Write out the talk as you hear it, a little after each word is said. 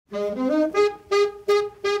Hi,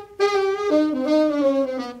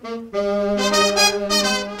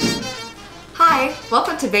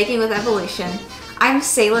 welcome to Baking with Evolution. I'm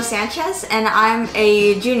Selah Sanchez and I'm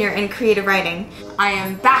a junior in creative writing. I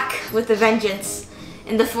am back with a vengeance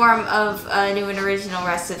in the form of a new and original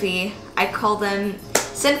recipe. I call them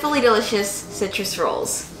Cinnfully delicious citrus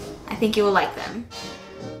rolls. I think you will like them.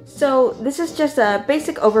 So this is just a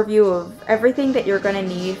basic overview of everything that you're going to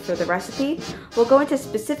need for the recipe. We'll go into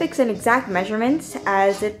specifics and exact measurements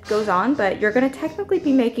as it goes on, but you're going to technically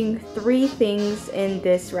be making 3 things in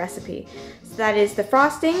this recipe. So that is the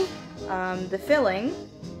frosting, the filling,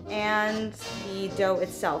 and the dough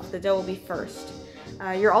itself. The dough will be first.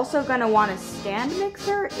 You're also going to want a stand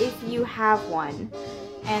mixer if you have one.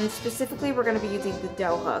 And specifically, we're going to be using the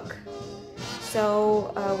dough hook.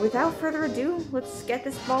 So without further ado, let's get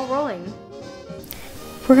this ball rolling.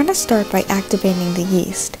 We're going to start by activating the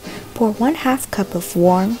yeast. Pour 1/2 cup of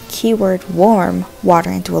warm, keyword warm, water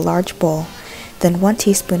into a large bowl, then 1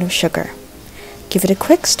 teaspoon of sugar. Give it a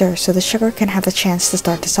quick stir so the sugar can have a chance to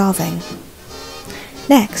start dissolving.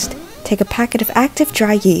 Next, take a packet of active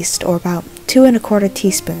dry yeast, or about 2 1/4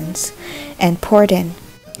 teaspoons, and pour it in.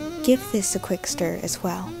 Give this a quick stir as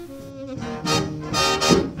well.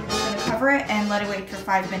 Cover it and let it wait for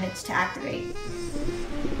 5 minutes to activate.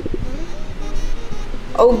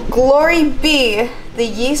 Oh, glory be! The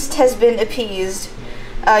yeast has been appeased.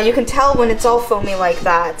 You can tell when it's all foamy like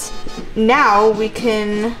that. Now we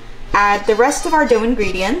can add the rest of our dough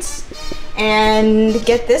ingredients and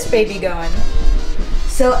get this baby going.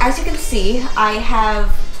 So as you can see, I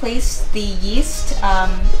have placed the yeast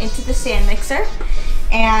into the stand mixer,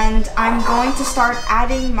 and I'm going to start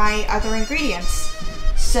adding my other ingredients.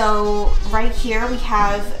 So right here we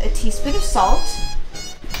have a teaspoon of salt,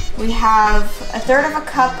 we have 1/3 of a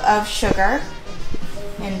cup of sugar,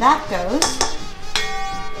 and that goes.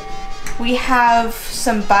 We have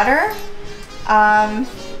some butter,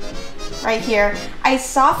 right here. I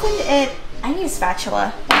softened it. I need a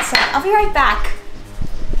spatula. I'll be right back.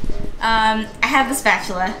 I have the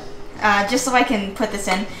spatula, just so I can put this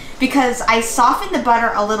in, because I softened the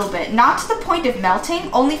butter a little bit, not to the point of melting,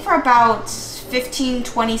 only for about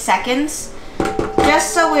 15-20 seconds,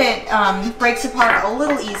 just so it breaks apart a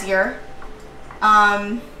little easier.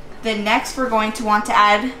 Then next we're going to want to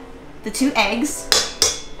add the 2 eggs.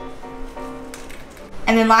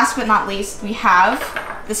 And then last but not least, we have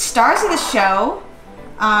the stars of the show.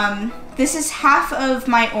 This is half of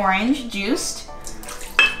my orange juiced,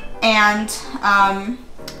 and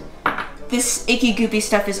this icky goopy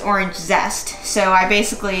stuff is orange zest. So I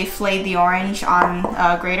basically flayed the orange on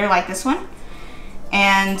a grater like this one.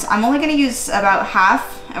 And I'm only going to use about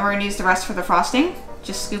half, and we're going to use the rest for the frosting.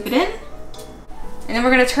 Just scoop it in. And then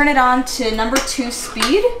we're going to turn it on to number 2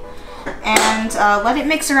 speed and let it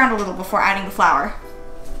mix around a little before adding the flour.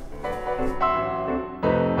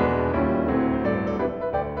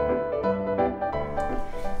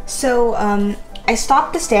 So I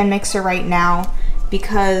stopped the stand mixer right now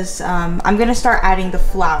because I'm going to start adding the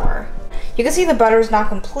flour. You can see the butter is not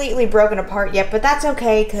completely broken apart yet, but that's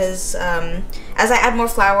okay because as I add more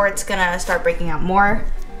flour, it's gonna start breaking out more.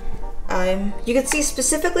 You can see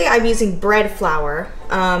specifically I'm using bread flour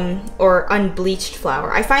or unbleached flour.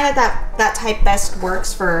 I find that type best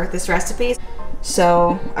works for this recipe.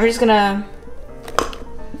 So I'm just gonna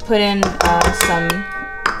put in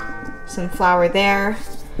some flour there.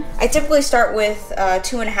 I typically start with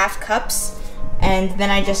 2 1/2 cups, and then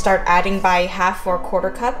I just start adding by 1/2 or 1/4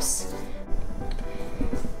 cups.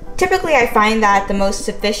 Typically, I find that the most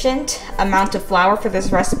sufficient amount of flour for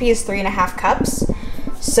this recipe is 3 1/2 cups.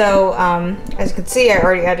 So, as you can see, I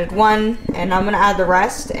already added 1, and I'm gonna add the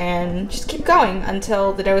rest and just keep going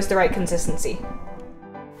until the dough is the right consistency.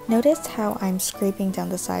 Notice how I'm scraping down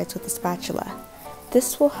the sides with the spatula.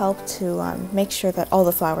 This will help to make sure that all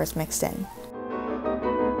the flour is mixed in.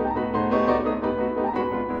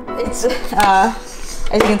 It's, as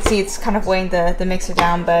you can see, it's kind of weighing the mixer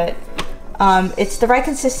down, but it's the right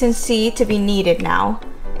consistency to be needed now.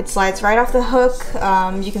 It slides right off the hook.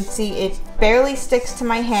 You can see it barely sticks to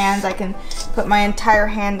my hands. I can put my entire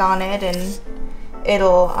hand on it and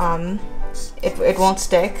it'll it won't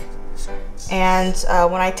stick. And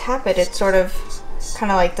when I tap it, it sort of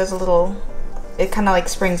kind of like does a little, it kind of like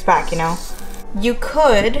springs back, you know. You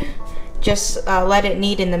could just let it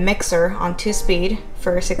knead in the mixer on 2 speed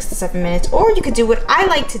for 6 to 7 minutes, or you could do what I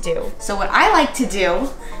like to do. So what I like to do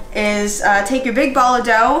is take your big ball of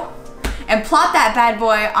dough and plop that bad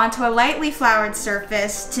boy onto a lightly floured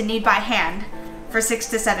surface to knead by hand for 6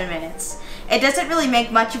 to 7 minutes. It doesn't really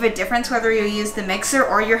make much of a difference whether you use the mixer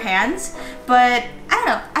or your hands, but I don't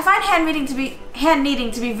know, I find hand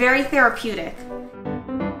kneading to be very therapeutic.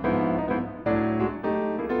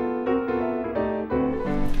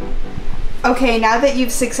 Okay, now that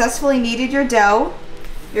you've successfully kneaded your dough,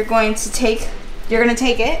 you're gonna take it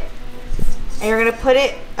and you're gonna put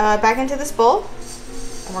it back into this bowl,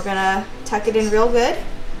 and we're gonna tuck it in real good,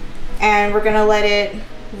 and we're gonna let it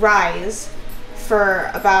rise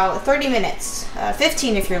for about 30 minutes,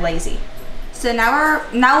 15 if you're lazy. So now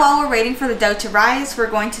while we're waiting for the dough to rise, we're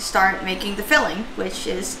going to start making the filling, which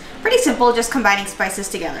is pretty simple, just combining spices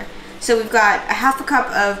together. So we've got a half a cup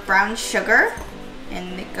of brown sugar,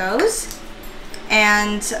 and it goes,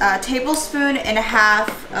 and a tablespoon and a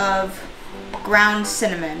half of ground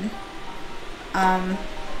cinnamon.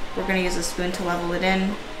 We're gonna use a spoon to level it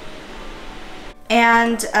in.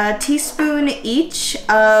 And a teaspoon each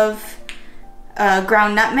of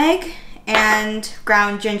ground nutmeg and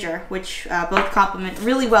ground ginger, which both complement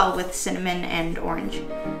really well with cinnamon and orange.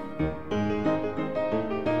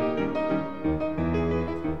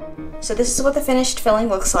 So this is what the finished filling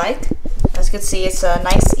looks like. As you can see, it's a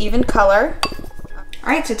nice even color. All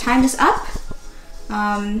right, so time is up.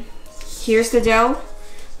 Here's the dough.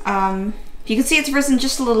 You can see it's risen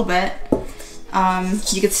just a little bit.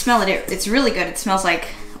 You can smell it. It's really good. It smells like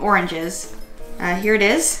oranges. Here it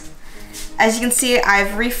is. As you can see,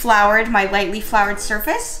 I've refloured my lightly floured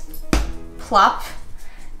surface. Plop.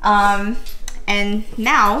 And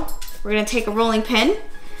now we're gonna take a rolling pin,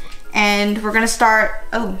 and we're gonna start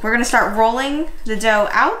rolling the dough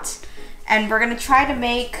out, and we're gonna try to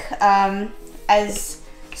make as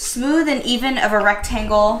smooth and even of a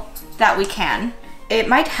rectangle that we can. It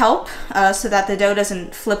might help so that the dough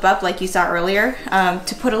doesn't flip up like you saw earlier,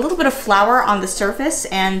 to put a little bit of flour on the surface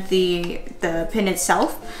and the pin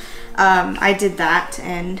itself. I did that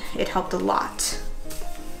and it helped a lot.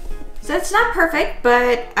 So it's not perfect,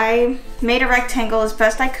 but I made a rectangle as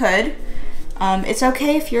best I could. It's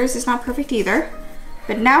okay if yours is not perfect either.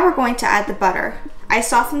 But now we're going to add the butter. I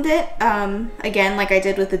softened it, again, like I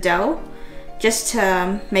did with the dough, just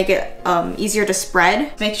to make it easier to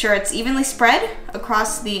spread. Make sure it's evenly spread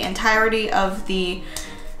across the entirety of the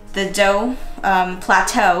dough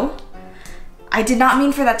plateau. I did not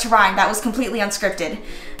mean for that to rhyme. That was completely unscripted.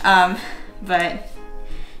 But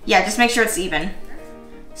yeah, just make sure it's even.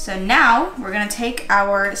 So now we're gonna take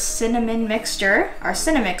our cinnamon mixture, our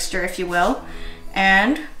cinnamixture if you will,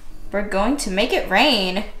 and we're going to make it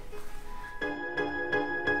rain.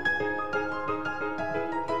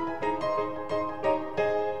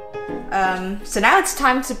 So now it's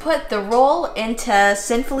time to put the roll into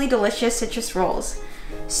Cinnfully delicious citrus rolls.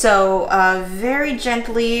 So very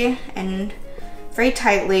gently and very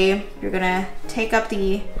tightly, you're gonna take up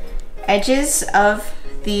the edges of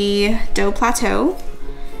the dough plateau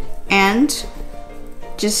and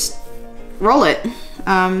just roll it.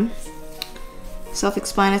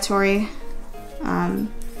 Self-explanatory.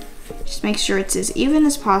 Just make sure it's as even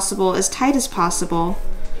as possible, as tight as possible,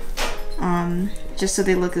 just so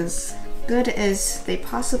they look as good as they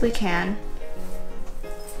possibly can.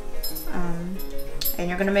 And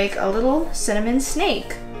you're gonna make a little cinnamon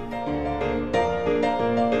snake.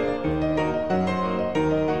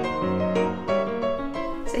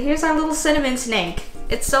 So here's our little cinnamon snake.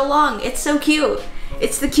 It's so long, it's so cute.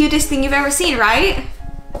 It's the cutest thing you've ever seen, right?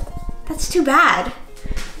 That's too bad.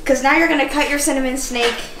 Because now you're gonna cut your cinnamon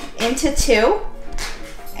snake into two,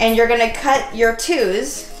 and you're gonna cut your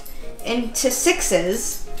twos into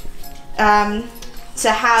sixes,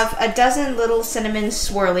 to have a dozen little cinnamon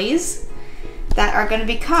swirlies that are gonna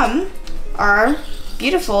become our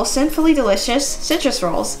beautiful, Cinnfully delicious citrus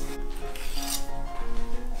rolls.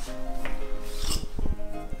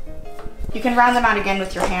 You can round them out again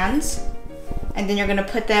with your hands, and then you're gonna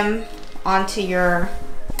put them onto your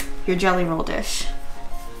jelly roll dish.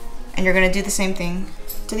 And you're gonna do the same thing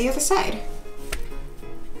to the other side.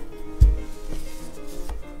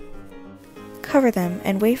 Cover them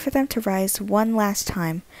and wait for them to rise one last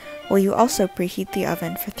time, while you also preheat the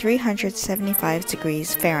oven for 375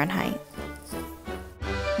 degrees Fahrenheit.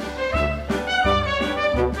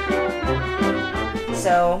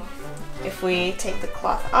 So if we take the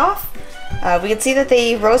cloth off, we can see that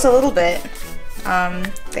they rose a little bit.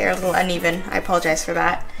 They're a little uneven. I apologize for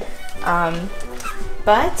that.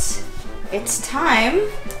 But it's time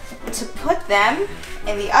to put them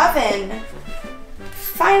in the oven.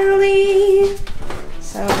 Finally!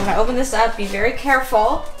 So I'm gonna open this up, be very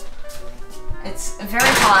careful. It's very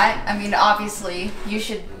hot. I mean, obviously, you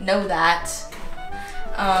should know that.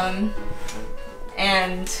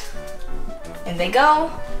 And in they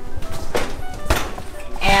go.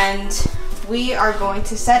 And we are going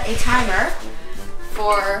to set a timer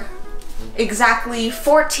for exactly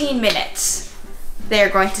 14 minutes. They're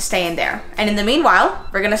going to stay in there. And in the meanwhile,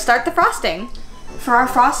 we're gonna start the frosting. For our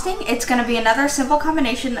frosting, it's gonna be another simple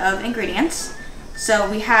combination of ingredients.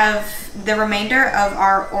 So we have the remainder of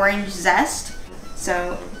our orange zest.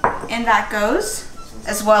 So in that goes,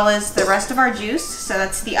 as well as the rest of our juice. So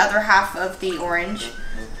that's the other half of the orange.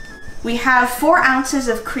 We have 4 ounces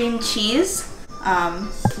of cream cheese,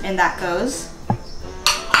 and that goes.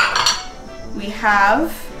 We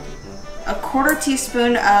have a 1/4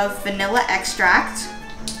 teaspoon of vanilla extract.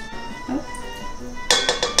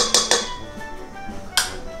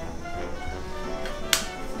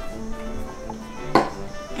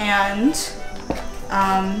 And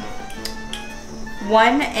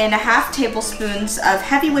 1.5 tablespoons of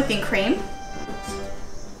heavy whipping cream.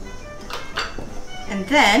 And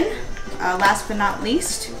then, last but not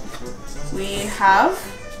least, we have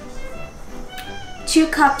 2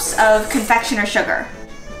 cups of confectioner sugar.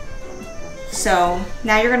 So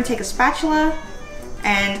now you're gonna take a spatula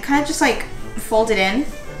and kind of just like fold it in,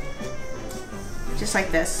 just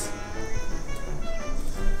like this.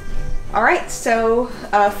 All right, so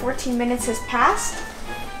 14 minutes has passed,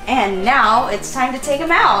 and now it's time to take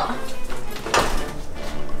them out.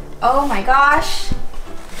 Oh my gosh.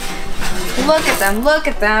 Look at them, look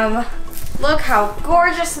at them. Look how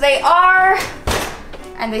gorgeous they are.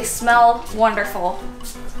 And they smell wonderful.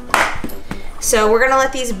 So we're gonna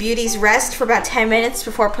let these beauties rest for about 10 minutes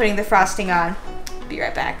before putting the frosting on. Be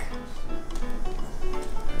right back.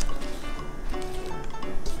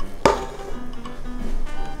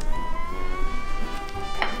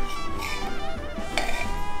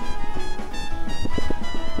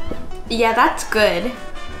 Yeah, that's good.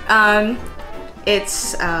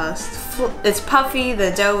 It's puffy,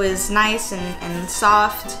 the dough is nice and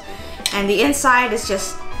soft, and the inside is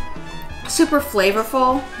just super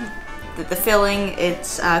flavorful. The filling,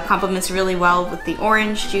 it complements really well with the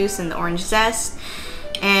orange juice and the orange zest,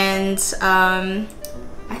 and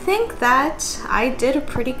I think that I did a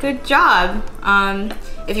pretty good job.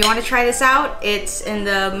 If you want to try this out, it's in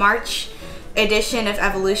the March edition of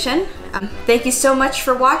Evolution. Thank you so much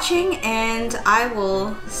for watching, and I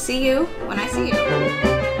will see you when I see you.